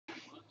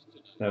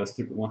That was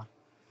stupid one.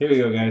 Here we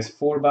go, guys.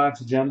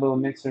 4-box jumbo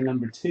mixer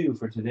number 2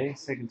 for today.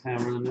 Second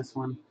time running this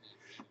one.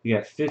 We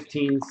got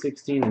 15,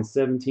 16, and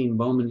 17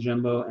 Bowman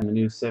jumbo and the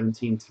new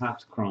 17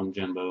 Topps Chrome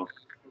jumbo.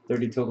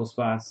 30 total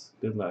spots.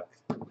 Good luck.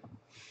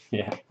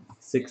 Yeah,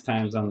 6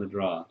 times on the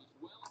draw.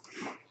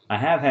 I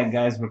have had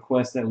guys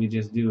request that we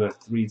just do a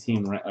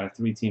three-team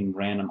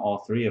random, all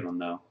 3 of them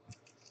though,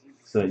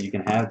 so that you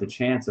can have the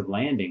chance of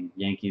landing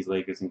Yankees,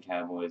 Lakers, and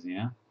Cowboys.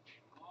 Yeah,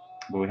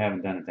 but we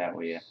haven't done it that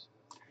way yet.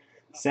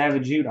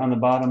 Savage Ute on the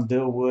bottom,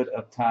 Bill Wood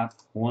up top,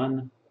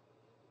 1.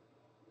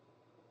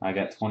 I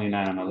got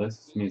 29 on my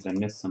list, which means I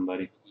missed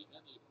somebody.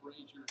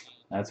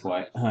 That's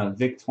why.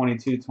 Vic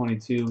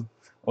 2222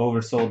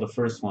 oversold the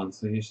first one,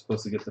 so you're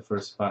supposed to get the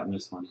first spot in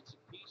this one.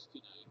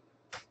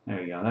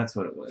 There you go, that's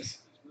what it was.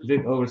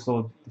 Vic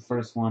oversold the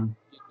first one.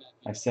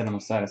 I set him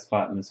aside a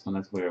spot in this one,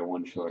 that's where we're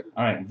 1 short.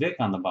 Alright, Vic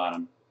on the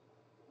bottom,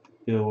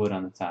 Bill Wood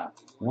on the top.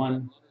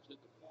 1,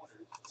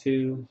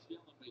 2,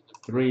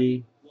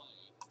 3,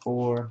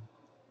 4,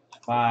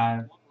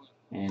 5,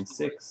 and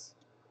 6.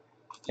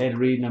 Ed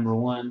Reed number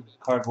 1,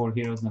 Cardboard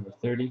Heroes number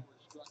 30.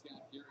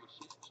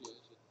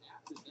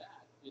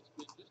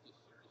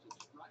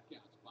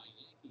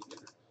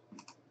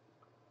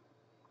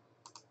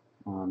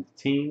 On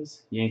the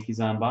teams, Yankees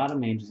on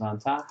bottom, Angels on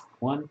top.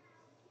 1,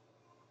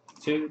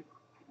 2,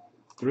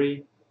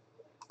 3,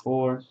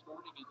 4,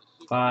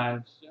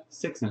 5,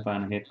 6, and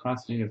final hit.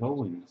 Cross fingers, whole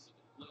winners.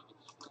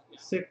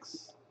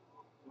 6.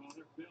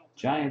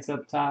 Giants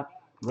up top,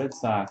 Red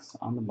Sox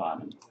on the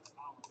bottom.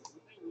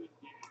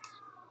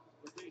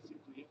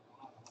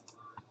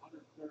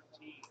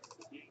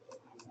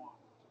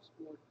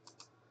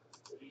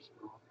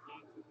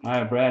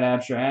 Alright, Brad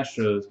Absher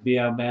Astros, B.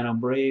 Albano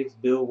Braves,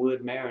 Bill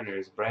Wood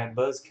Mariners, Brad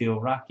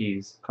Buzzkill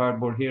Rockies,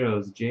 Cardboard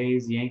Heroes,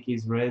 Jays,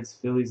 Yankees, Reds,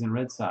 Phillies, and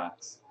Red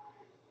Sox.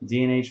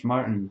 D&H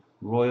Martin,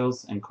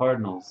 Royals and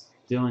Cardinals,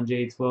 Dylan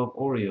J12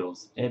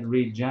 Orioles, Ed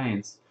Reed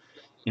Giants,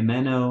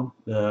 Imeno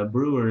the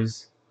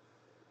Brewers,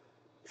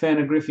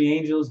 Fana Griffey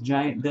Angels,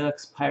 Giant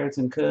Ducks, Pirates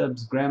and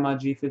Cubs, Grandma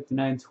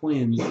G59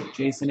 Twins,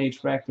 Jason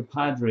H. Fractor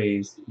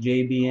Padres,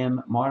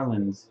 JBM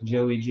Marlins,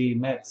 Joey G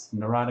Mets,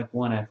 Neurotic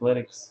 1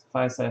 Athletics,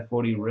 Fireside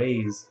 40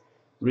 Rays,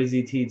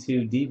 Rizzy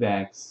T2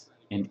 D-backs,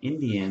 and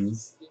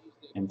Indians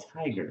and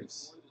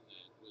Tigers.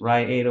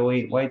 Rye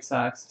 808 White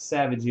Sox,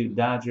 Savage Ute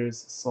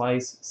Dodgers,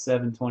 Slice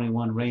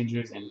 721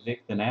 Rangers, and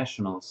Vic the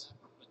Nationals.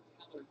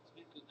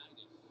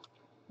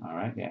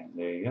 Alright, yeah,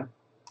 there you go.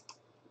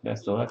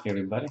 Best of luck,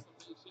 everybody.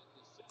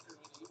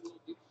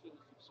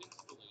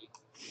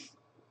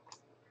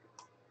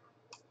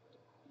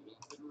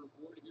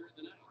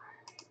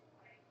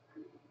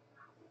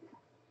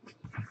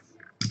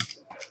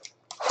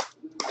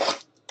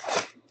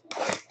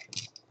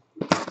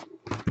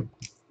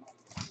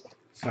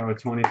 Start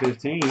with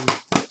 2015.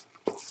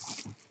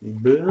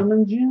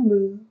 Bowman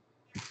jumbo.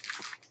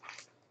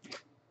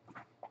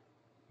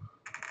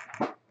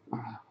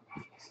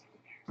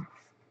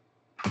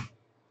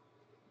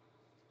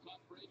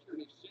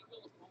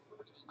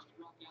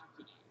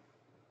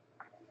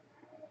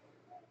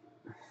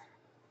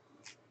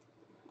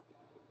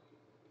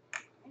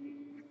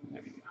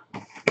 There you go.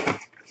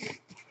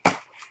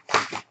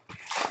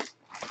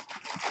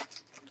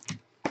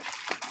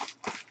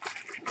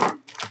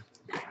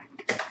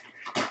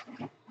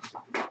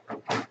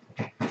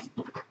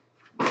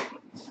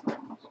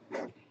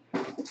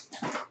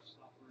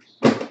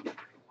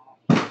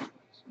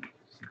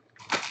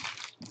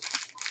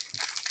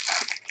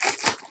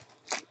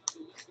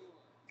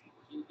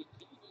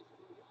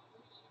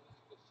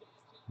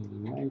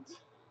 Alright.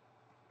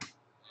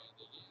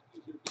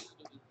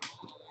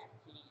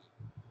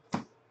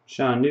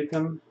 Sean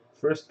Newcomb,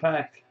 first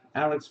pack.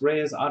 Alex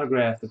Reyes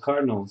autograph, the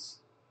Cardinals.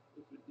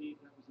 Let's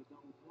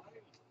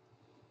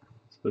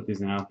put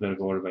these in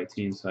alphabetical order by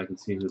team so I can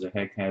see who the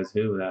heck has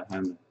who without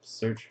having to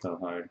search so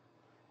hard.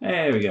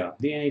 There we go.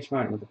 D&H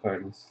Martin with the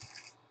Cardinals.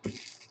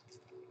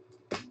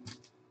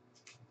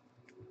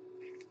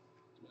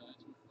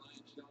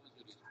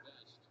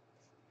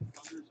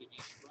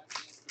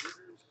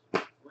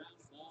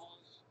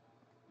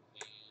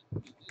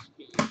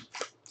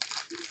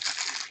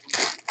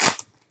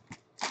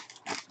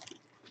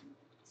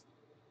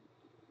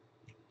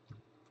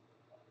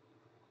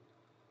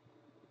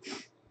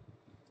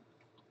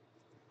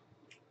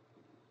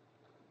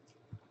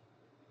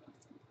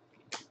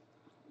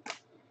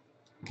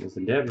 There's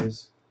the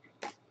Devers.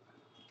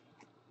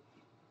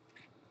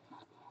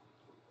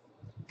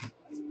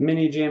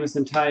 Mini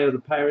Jamison Tayo, the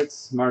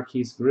Pirates.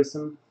 Marquise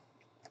Grissom.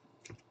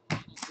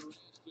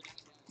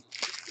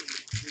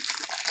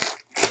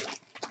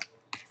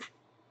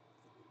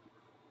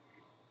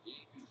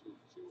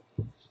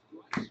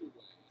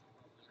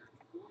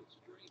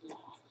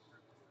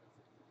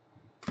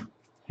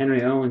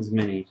 Henry Owens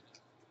mini.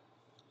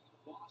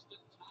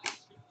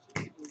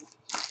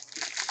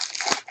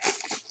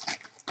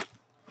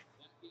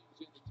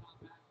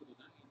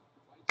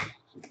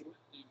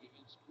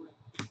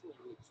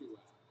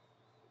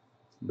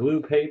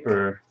 Blue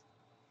paper.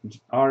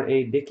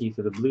 R.A. Dickey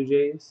for the Blue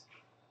Jays.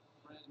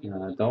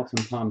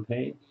 Dalton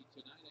Pompey.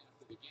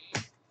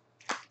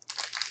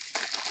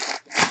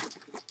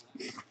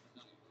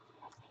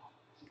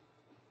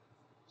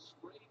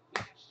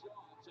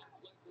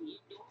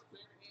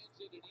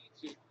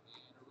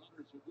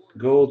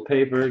 Gold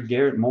paper,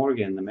 Garrett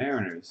Morgan, the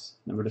Mariners,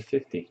 number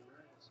 /50.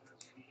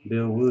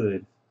 Bill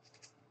Wood.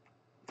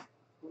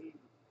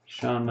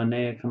 Sean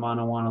Manaea,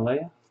 Kamana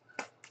Wanalea.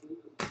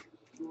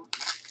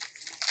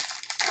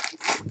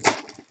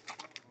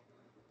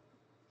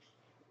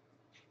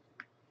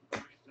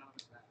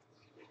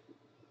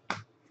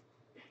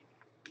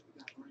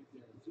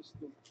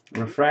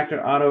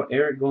 Refractor auto,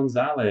 Eric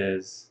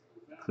Gonzalez,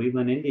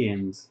 Cleveland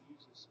Indians.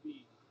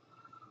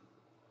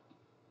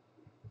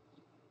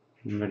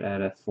 Numbered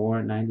at a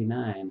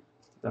 $4.99.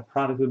 The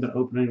product we've been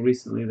opening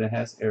recently that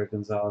has Eric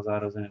Gonzalez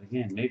autos in it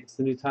again. Maybe it's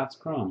the new Topps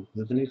Chrome.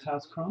 Is it the new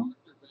Topps Chrome?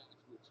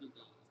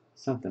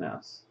 Something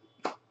else.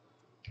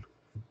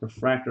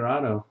 Refractor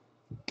auto.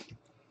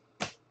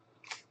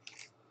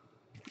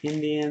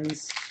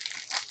 Indians.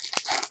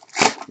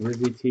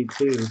 Rizzy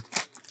T2.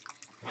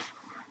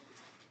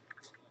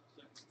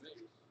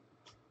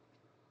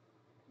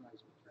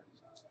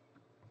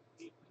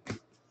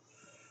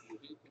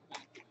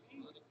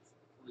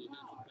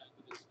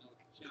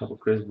 Couple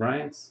Chris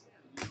Bryants.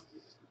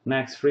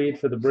 Max Fried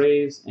for the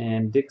Braves,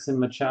 and Dixon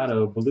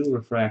Machado, blue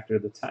refractor,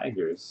 the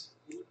Tigers.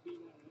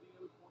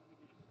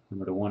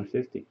 Number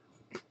 /150.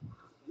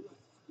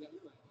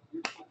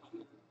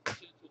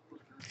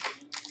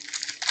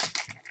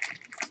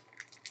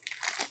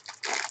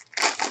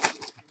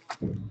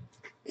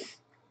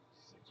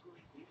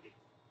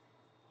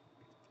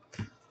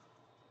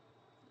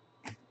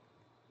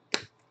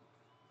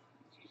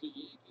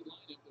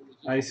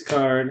 Ice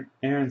card,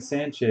 Aaron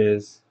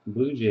Sanchez,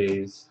 Blue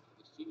Jays.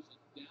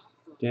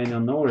 Daniel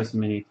Norris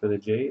mini for the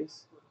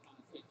Jays.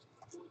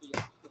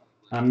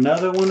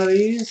 Another one of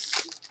these?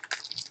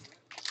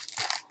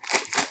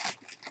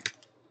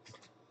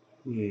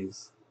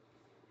 Jeez.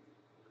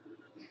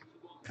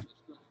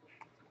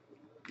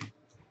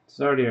 It's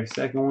already our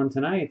second one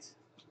tonight.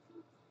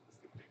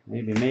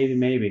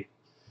 Maybe.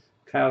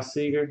 Kyle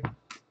Seager,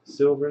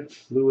 silver.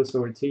 Luis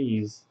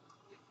Ortiz,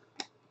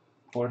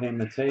 Jorge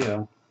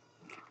Mateo.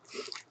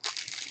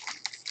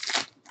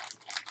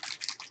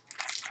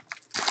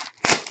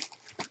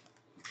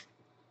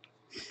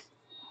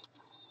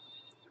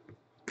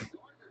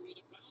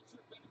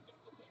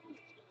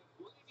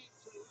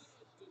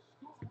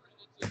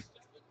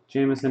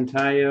 Jameson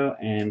Tayo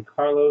and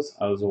Carlos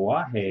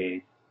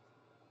Azuaje.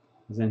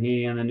 Isn't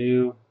he in the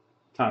new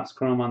Topps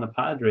Chrome on the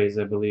Padres,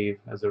 I believe,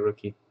 as a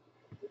rookie?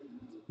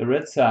 The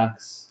Red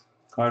Sox,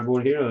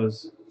 Cardboard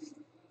Heroes.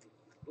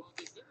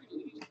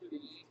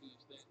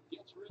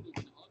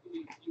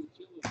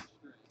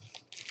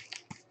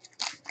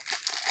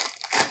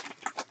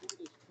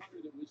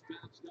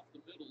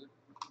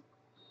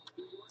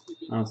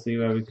 I don't see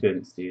why we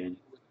couldn't, Steven.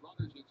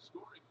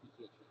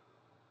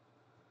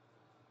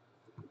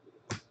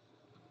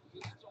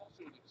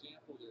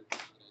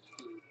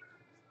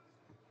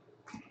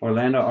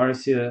 Orlando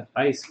Arcia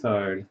Ice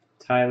Card.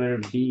 Tyler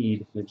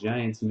Beede, the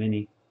Giants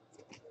mini.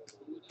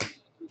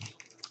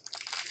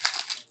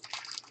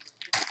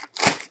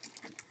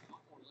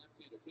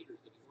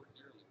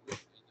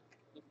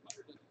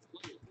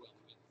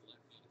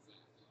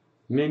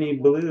 Mini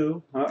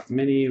blue,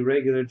 mini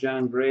regular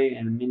John Gray,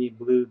 and mini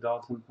blue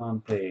Dalton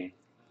Pompey.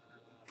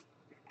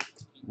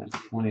 That's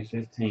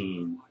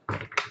 2015.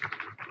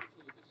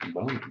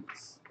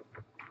 Bowman's.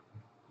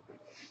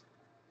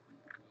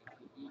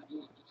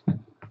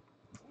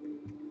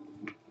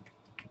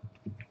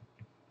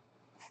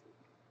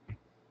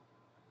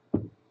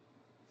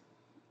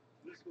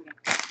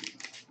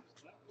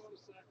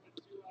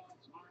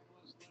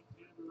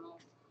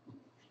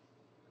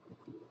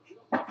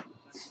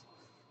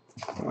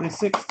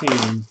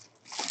 /2016.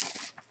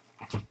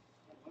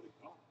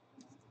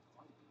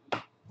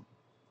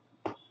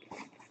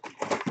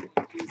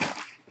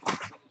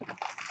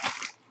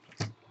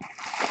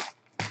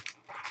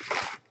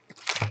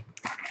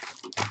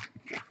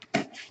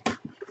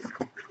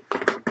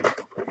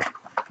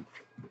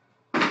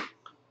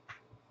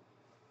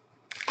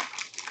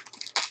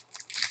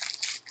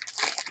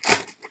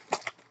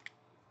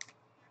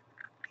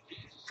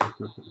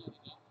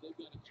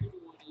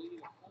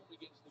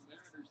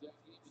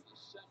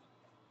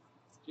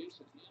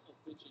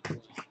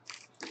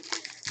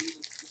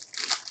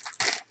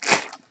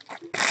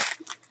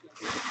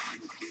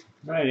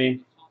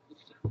 Righty.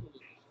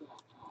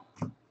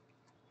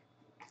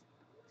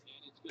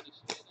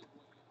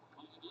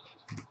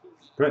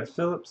 Brett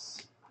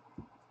Phillips.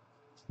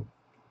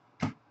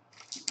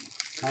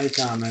 Ty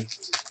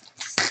Thomas.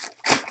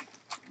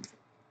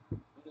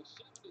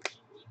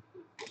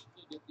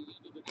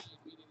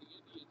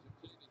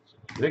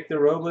 Victor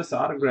Robles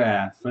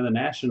autograph for the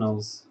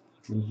Nationals.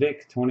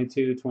 Vic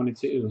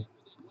 22/22.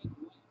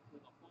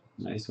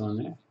 Nice one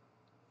there.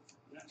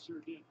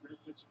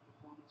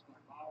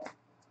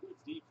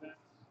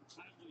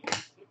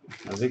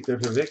 A Victor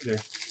for Victor.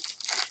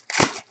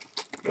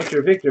 What's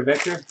your Victor,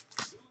 Victor?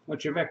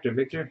 What's your Vector,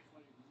 Victor?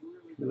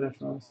 Is that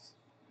for us?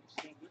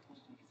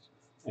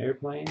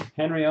 Airplane.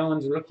 Henry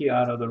Owens rookie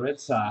auto, the Red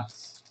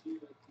Sox.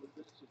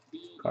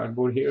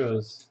 Cardboard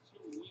Heroes.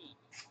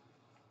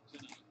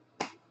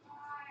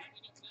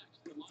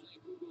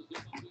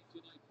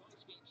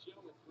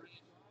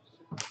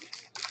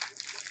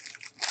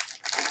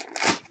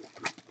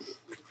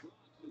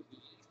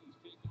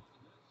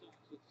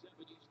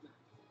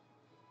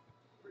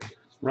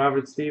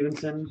 Robert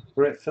Stevenson,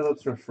 Brett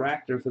Phillips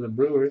refractor for the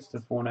Brewers to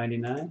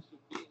 499.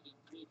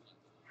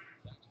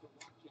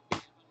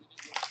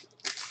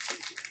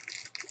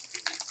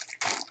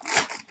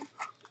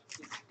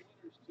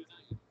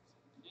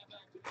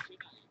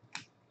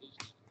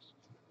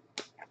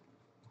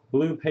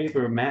 Blue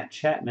paper, Matt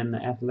Chapman,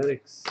 the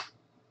Athletics.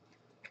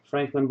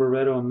 Franklin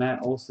Barreto and Matt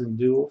Olson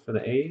duel for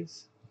the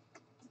A's.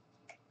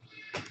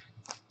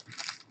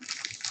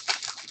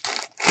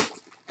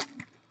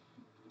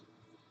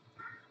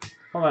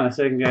 Hold on a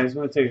second, guys. I'm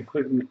going to take a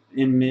quick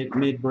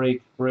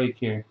mid-break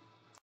here.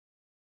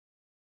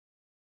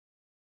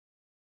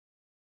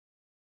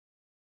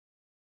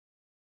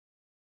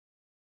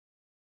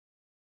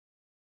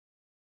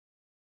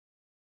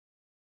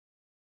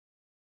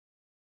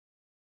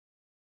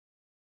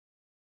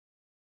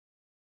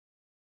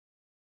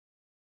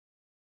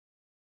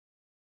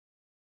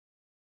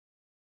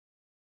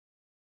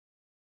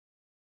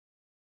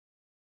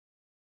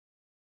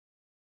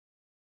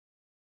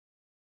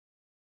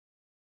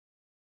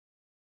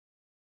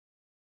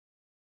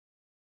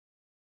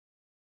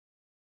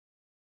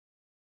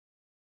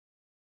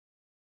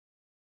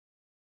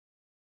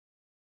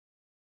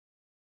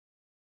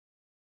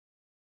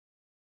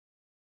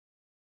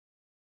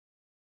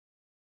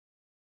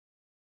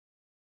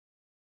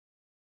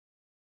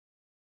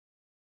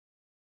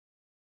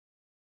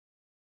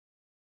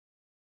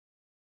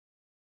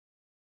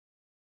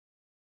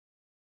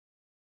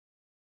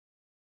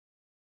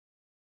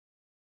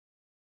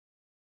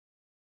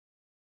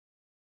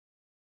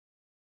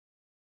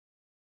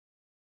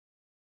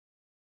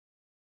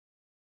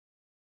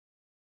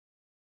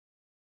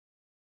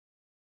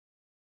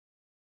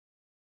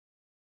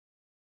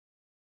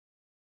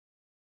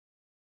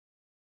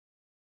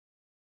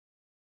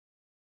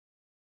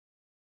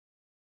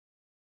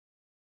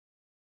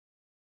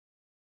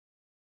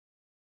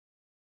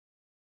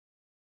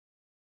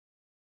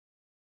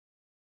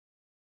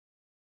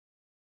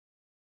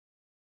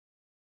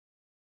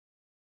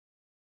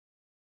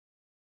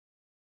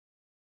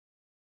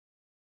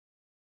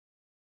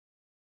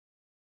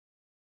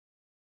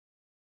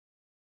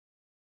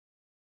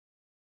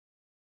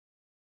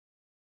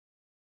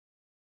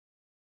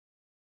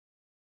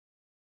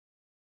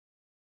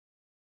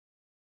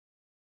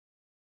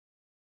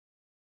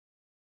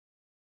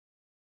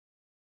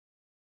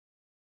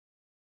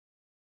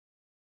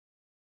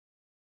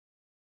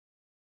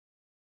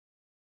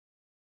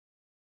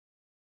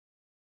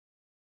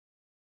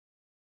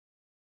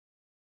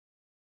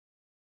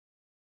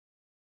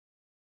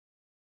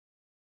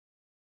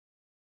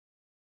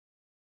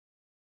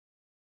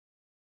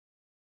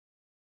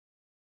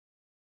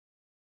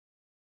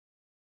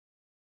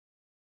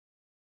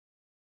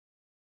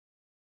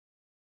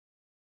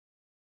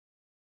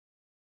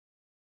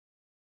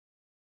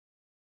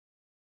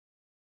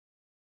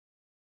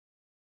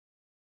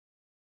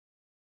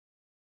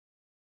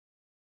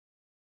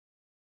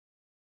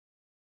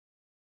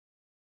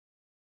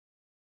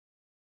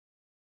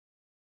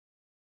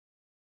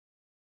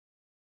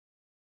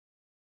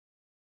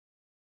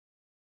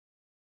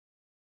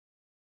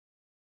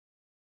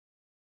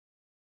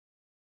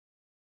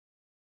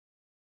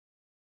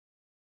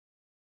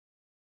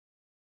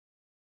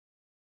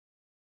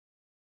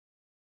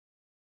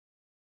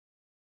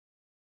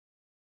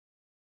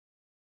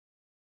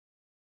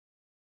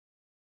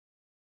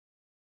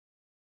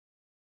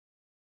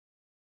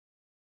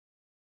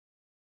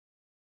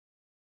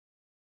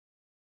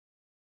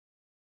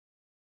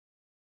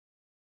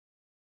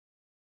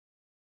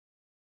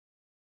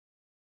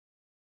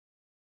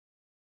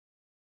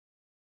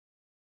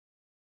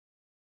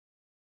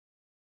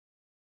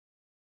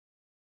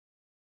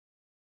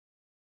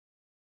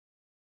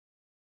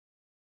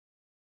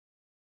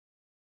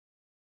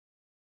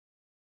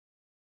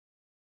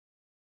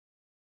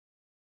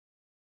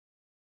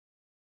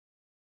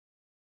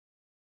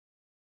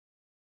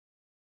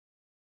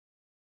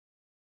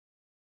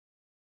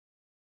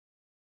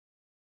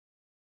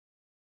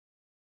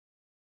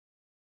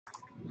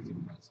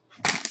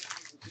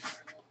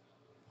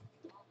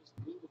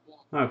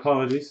 My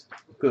apologies.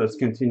 Let's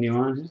continue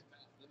on here.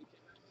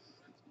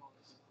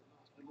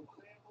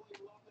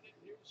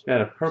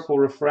 Got a purple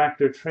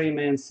refractor, Trey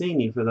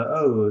Mancini for the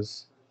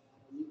O's.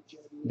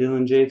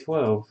 Dylan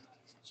J12,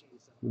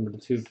 number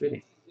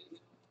 250.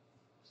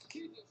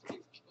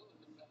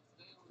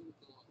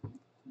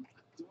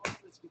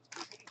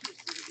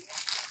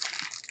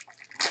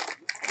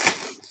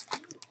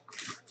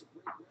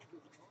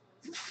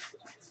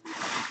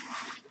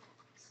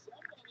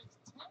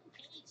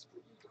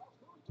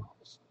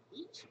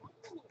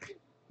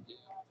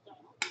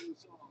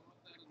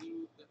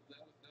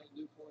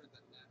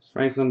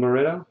 Franklin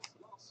Barreto.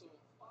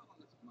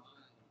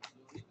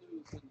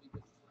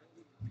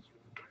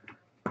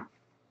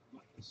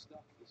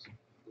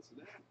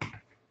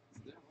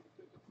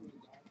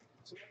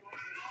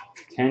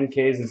 Ten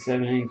Ks and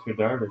 7 innings for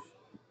Darvish.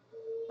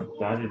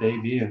 Dodger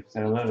debut.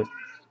 Gotta love it.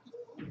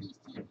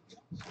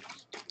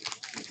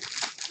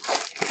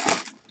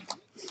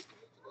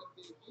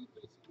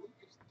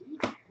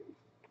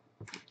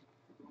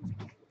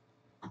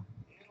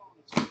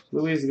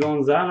 Luis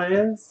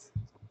Gonzalez,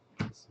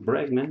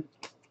 Bregman.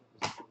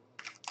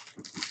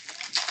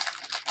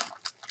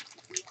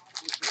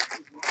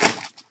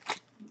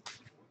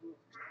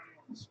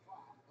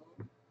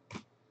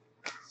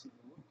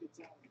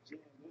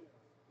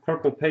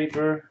 Purple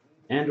paper,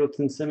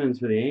 Andrelton Simmons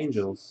for the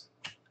Angels.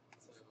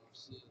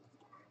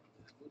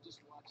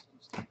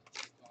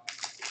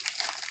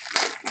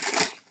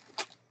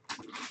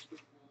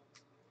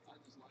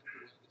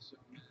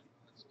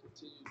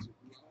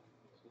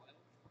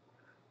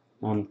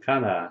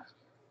 Moncada.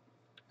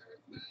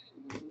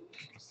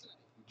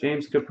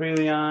 James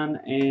Caprillion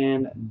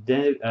and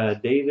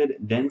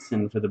David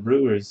Denson for the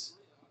Brewers.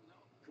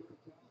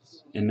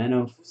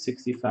 Emeno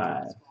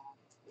 65.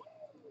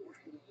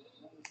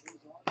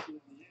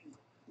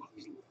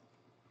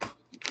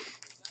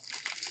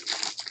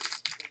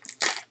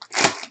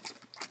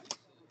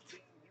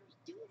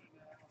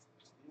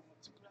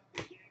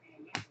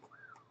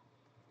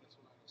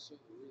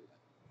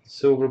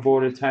 Silver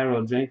bordered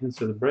Tyrell Jenkins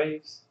for the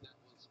Braves.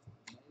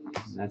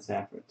 And that's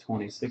after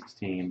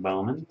 2016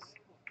 Bowman.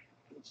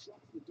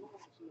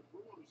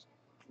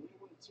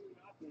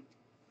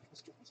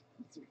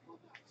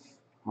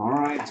 All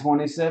right,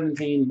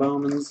 2017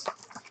 Bowman's.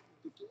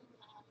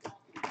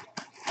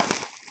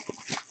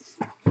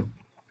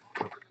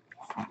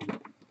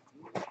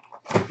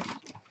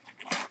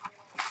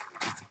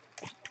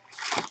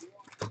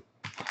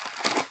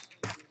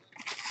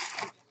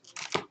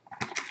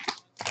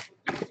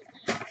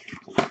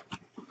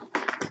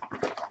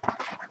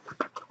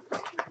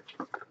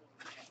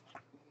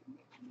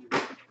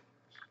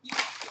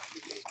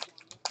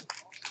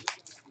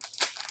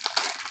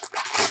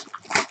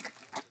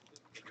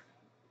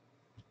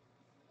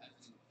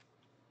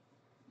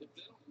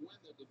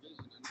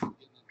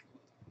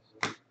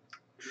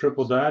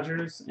 Triple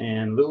Dodgers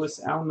and Luis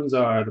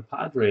Almanzar, the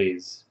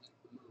Padres.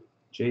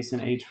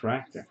 Jason H.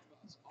 Fractor.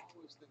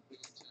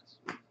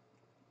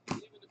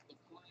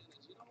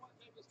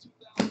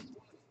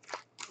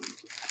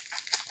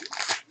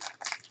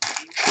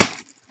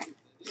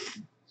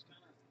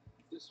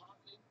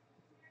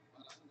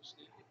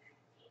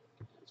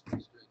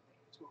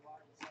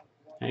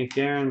 Hank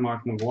Aaron,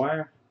 Mark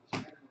McGwire.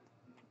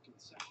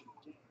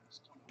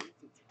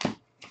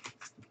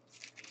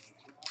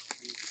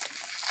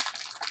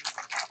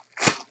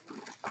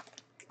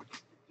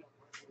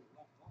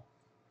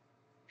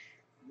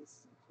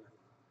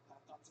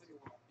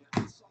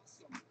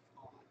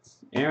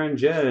 Aaron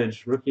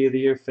Judge, Rookie of the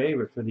Year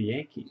favorite for the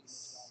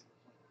Yankees.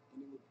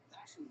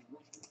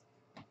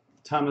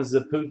 Thomas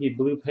Zapuki,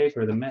 blue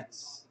paper, the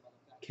Mets.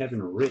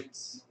 Kevin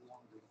Ritz.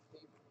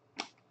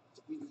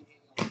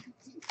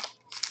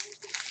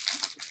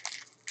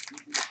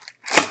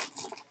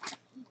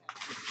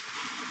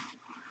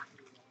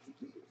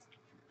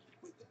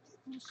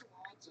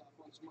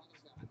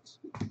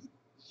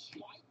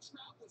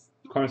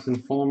 Carson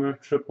Fulmer,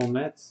 triple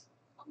Mets.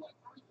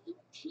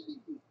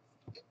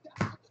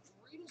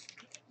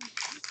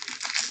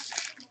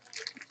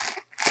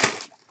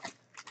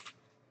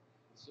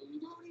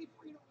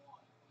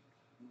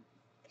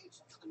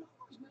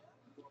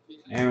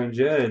 Aaron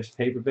Judge,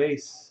 paper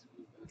base.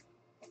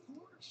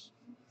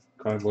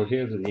 Cardboard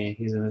Heroes with the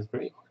Yankees in this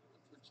break.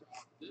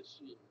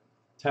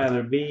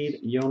 Tyler Beede,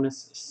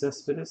 Jonas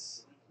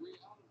Cespedes.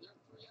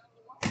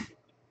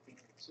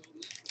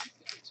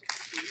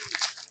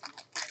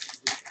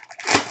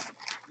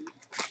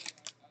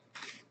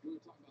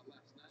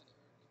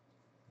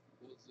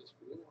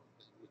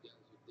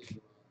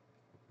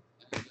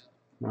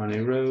 Ronnie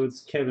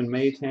Rhodes, Kevin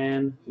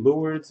Maytan,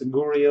 Lourdes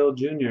Gurriel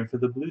Jr. for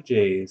the Blue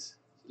Jays.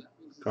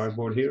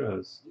 Cardboard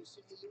Heroes.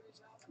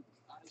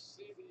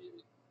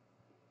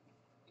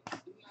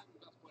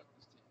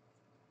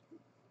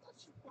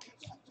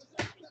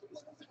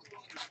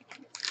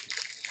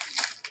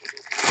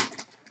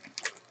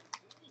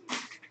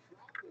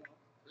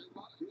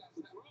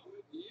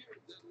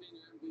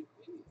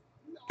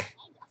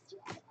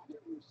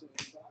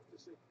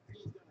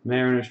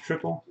 Mariners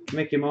triple,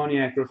 Mickey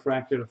Moniak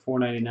refractor to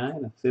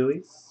 499, the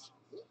Phillies.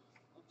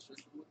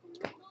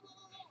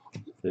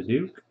 The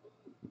Duke.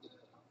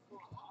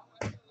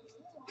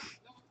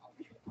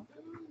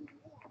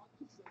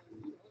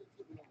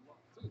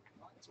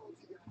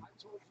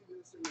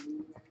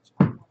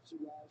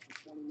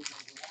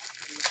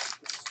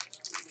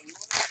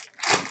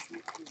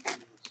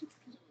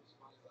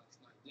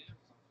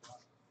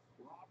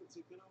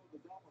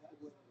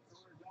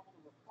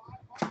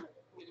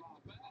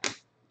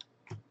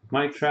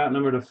 Mike Trout,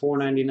 number to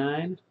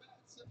 499.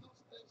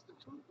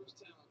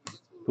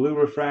 Blue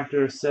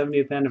refractor,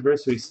 70th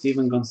anniversary,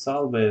 Steven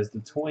Gonsalves, the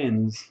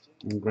Twins,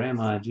 and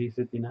Grandma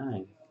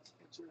G59.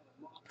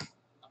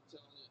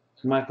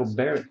 Michael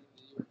Barrett.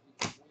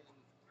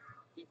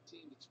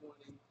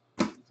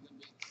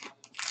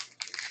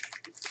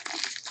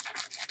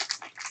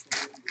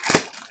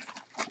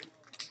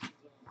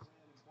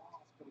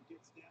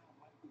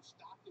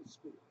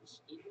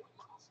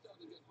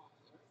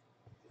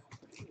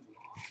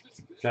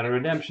 Got a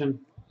redemption.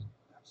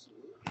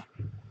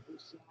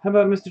 How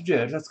about Mr.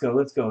 Judge? Let's go,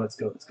 let's go, let's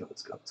go, let's go,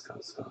 let's go, let's go,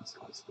 let's go, let's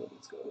go, let's go,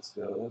 let's go, let's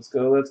go, let's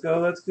go, let's go,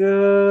 let's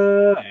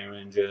go.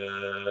 Aaron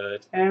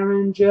Judge,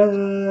 Aaron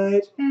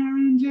Judge,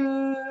 Aaron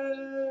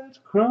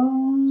Judge,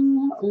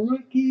 Chrome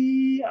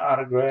rookie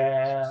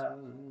autographs.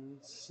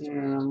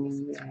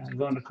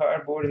 Going to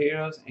Cardboard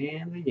Heroes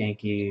and the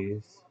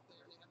Yankees.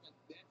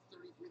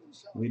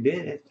 We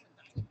did it.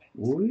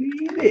 We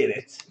did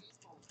it.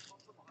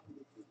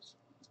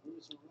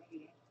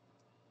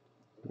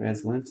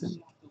 Raz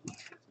Linson.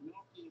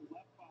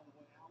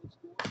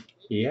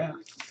 Yeah,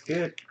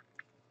 good.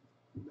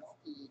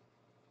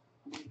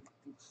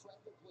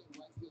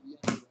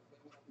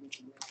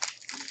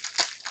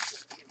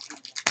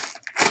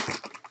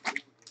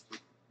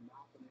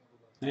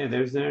 Hey,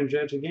 there's Aaron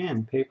Judge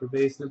again. Paper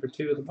base number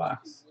 2 of the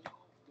box.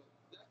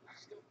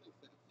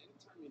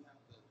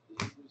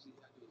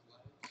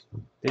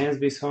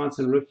 Dansby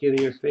Swanson, Rookie of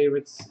the Year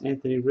favorites.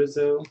 Anthony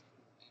Rizzo.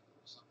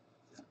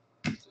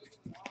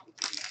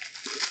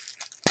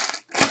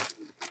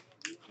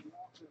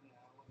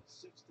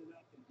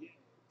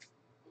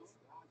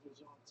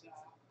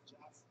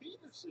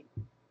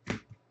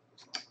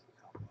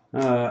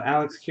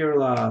 Alex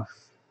Kirilloff.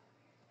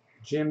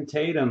 Jim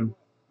Tatum.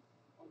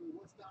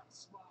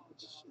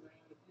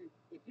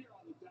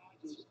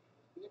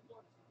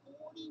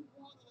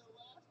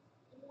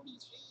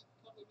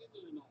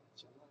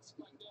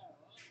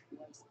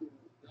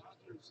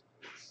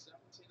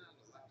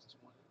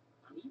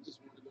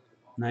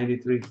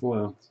 '93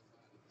 foil.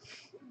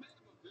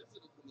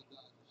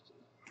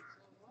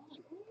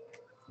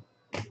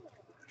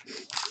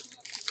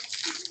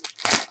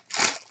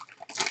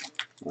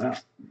 Well,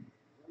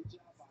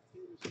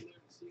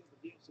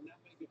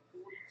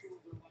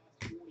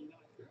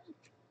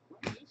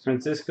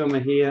 Francisco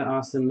Mejia,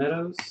 Austin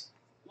Meadows.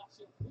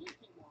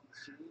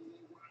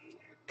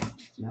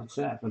 That's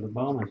that for the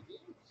Bowman.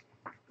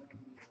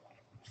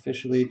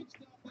 Officially,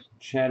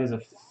 Chad is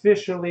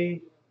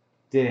officially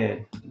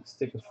dead.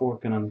 Stick a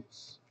fork in him.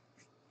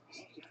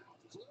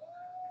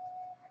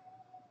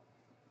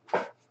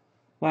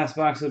 Last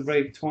box of the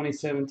break,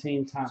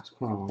 2017 Topps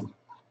Chrome.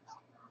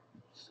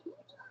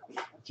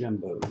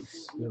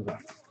 Jumbos. Good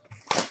luck.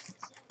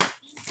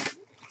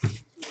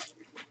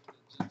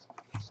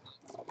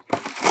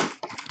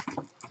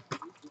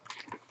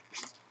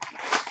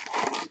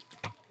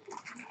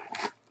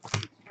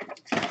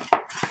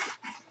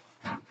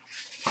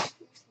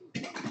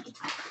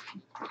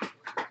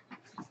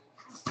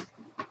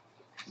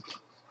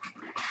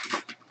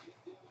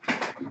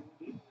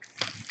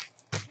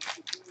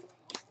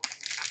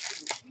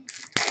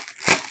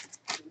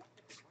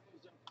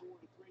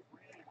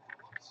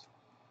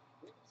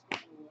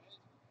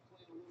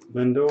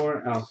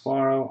 Lindor,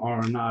 Alfaro,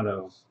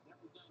 Arenado.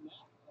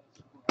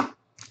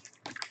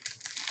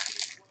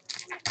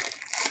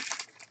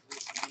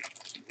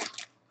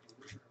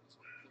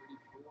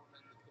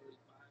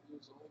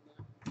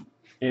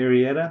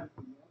 Arrieta,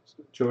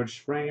 George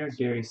Springer,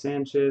 Gary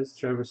Sanchez,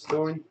 Trevor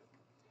Story.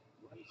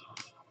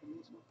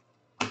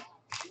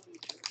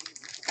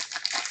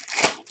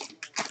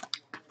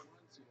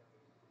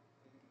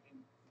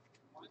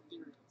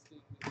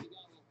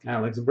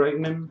 Alex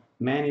Bregman,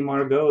 Manny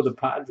Margot, the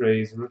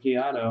Padres, rookie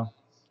auto,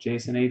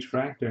 Jason H.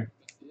 Fractor.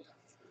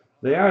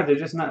 They're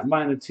just not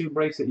buying the 2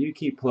 breaks that you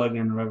keep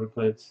plugging rubber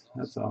plates.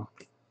 That's all.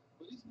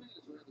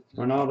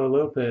 Ronaldo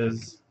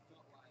Lopez.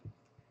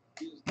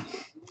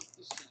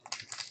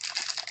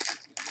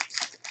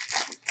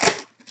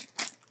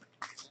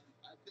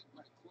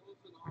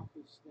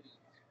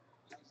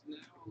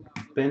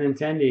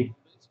 Benintendi,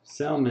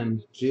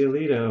 Selman,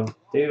 Giolito,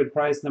 David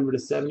Price, number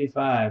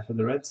 /75 for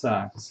the Red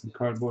Sox, and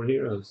Cardboard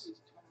Heroes.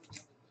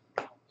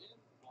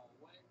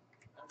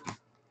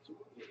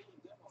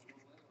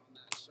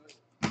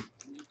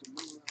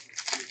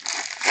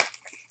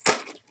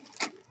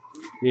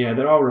 Yeah,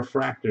 they're all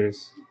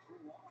refractors.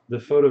 The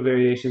photo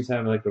variations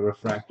have like a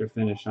refractor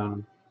finish on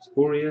them.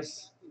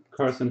 Urias,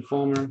 Carson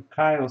Fulmer,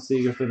 Kyle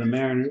Seager for the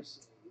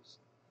Mariners.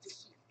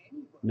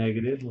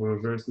 Negative or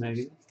reverse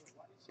negative.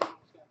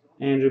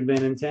 Andrew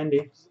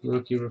Benintendi,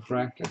 rookie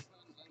refractor.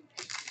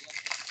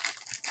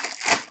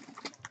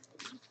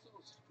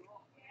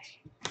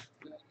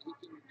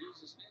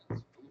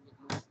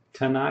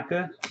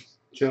 Tanaka,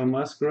 Joe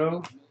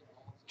Musgrove,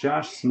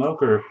 Josh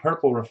Smoker,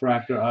 purple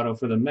refractor auto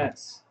for the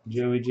Mets.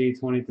 Joey G,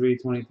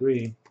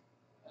 23-23.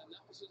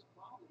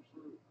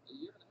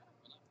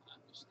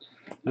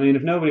 I mean,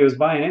 if nobody was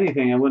buying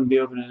anything, I wouldn't be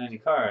opening any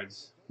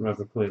cards.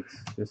 Rubber plates.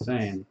 Just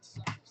saying.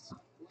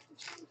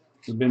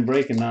 We've been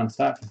breaking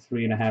nonstop for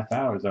 3.5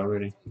 hours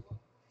already.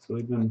 So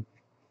we've been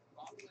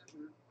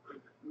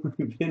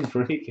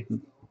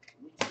breaking.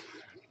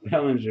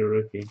 Bellinger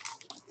rookie.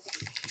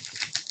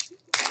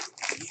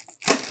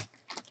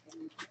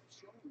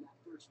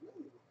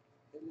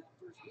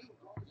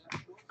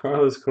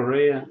 Carlos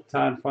Correa,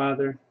 Todd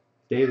Father,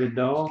 David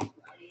Dahl.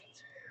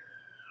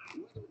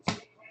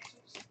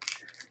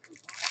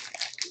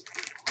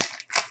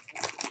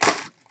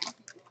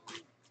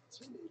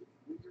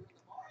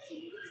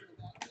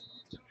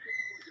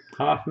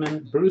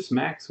 Hoffman, Bruce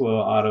Maxwell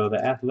auto,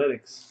 the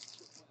Athletics.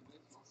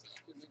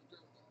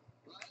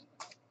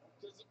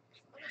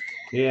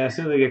 Yeah, as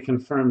soon as they get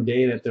confirmed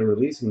date that they're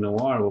releasing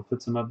Noir, we'll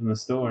put some up in the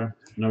store.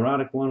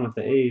 Neurotic one with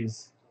the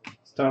A's.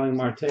 Starling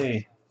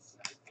Marte.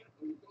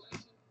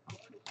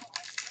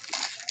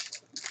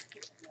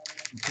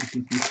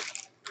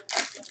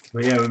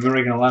 But yeah, we've been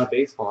breaking a lot of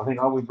baseball. I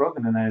think all we've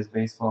broken tonight is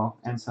baseball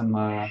and some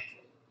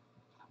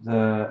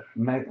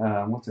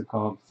what's it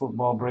called?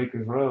 Football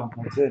Breakers Row.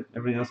 That's it.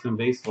 Everything else been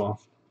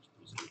baseball.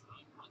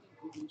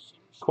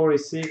 Corey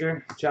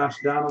Seager, Josh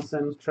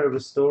Donaldson, Trevor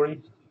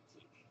Story.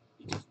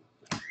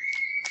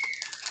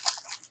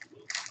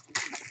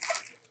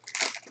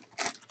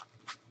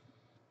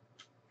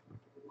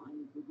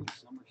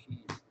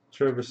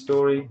 Trevor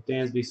Story,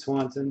 Dansby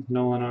Swanson,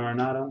 Nolan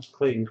Arenado,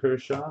 Clayton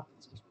Kershaw.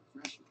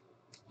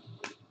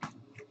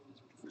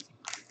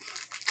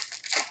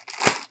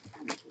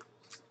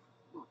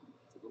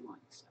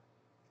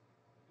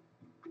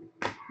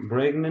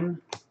 Bregman,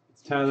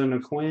 Tyler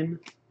McQuinn,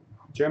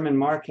 German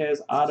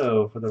Marquez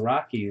auto for the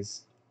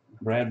Rockies,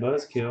 Brad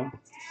Buzzkill,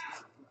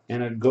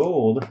 and a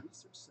gold,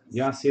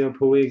 Yasiel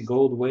Puig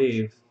gold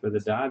wave for the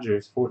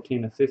Dodgers,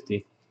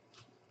 14/50.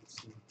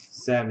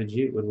 Savage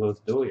Ute with Los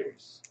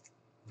Doyers.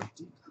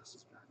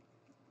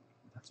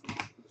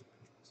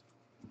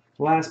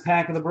 Last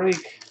pack of the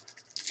break.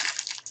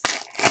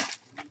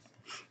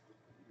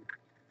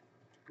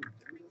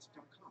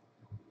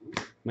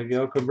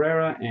 Miguel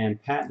Cabrera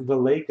and Pat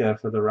Valaika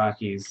for the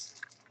Rockies.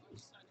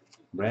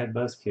 Brad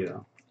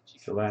Buzzkill.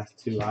 It's the last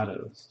two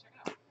autos.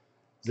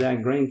 Zach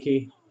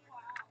Greinke.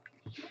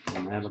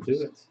 And that'll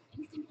do it.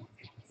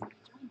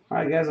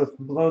 Alright guys, let's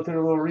blow through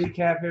a little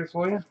recap here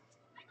for you.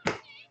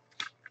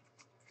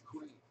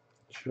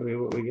 Show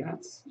you what we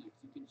got.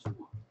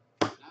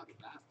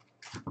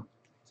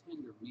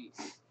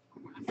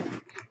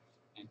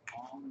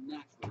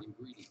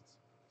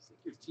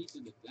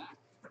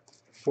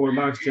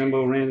 4-box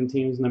jumbo random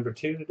teams number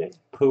 2 today.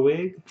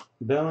 Puig,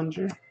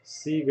 Bellinger,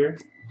 Seager,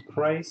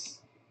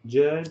 Price,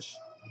 Judge,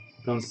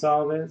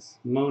 Gonsalves,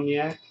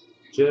 Moniak,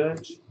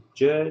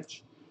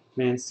 Judge,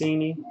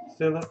 Mancini,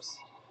 Phillips,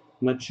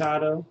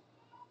 Machado,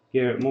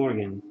 Garrett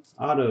Morgan.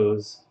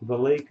 Autos,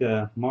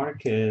 Valaika,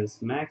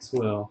 Marquez,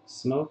 Maxwell,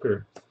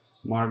 Smoker,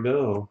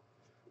 Margot,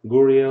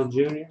 Gurriel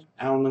Jr.,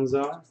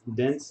 Almanzar,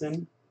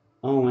 Denson,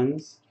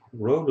 Owens,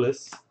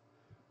 Robles,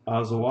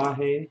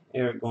 Azuaje,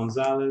 Eric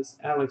Gonzalez,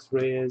 Alex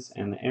Reyes,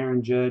 and the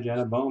Aaron Judge out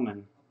of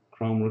Bowman.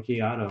 Chrome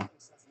Rookie Auto.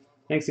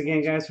 Thanks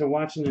again, guys, for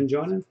watching and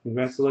joining.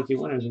 Congrats to lucky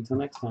winners. Until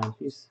next time.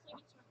 Peace.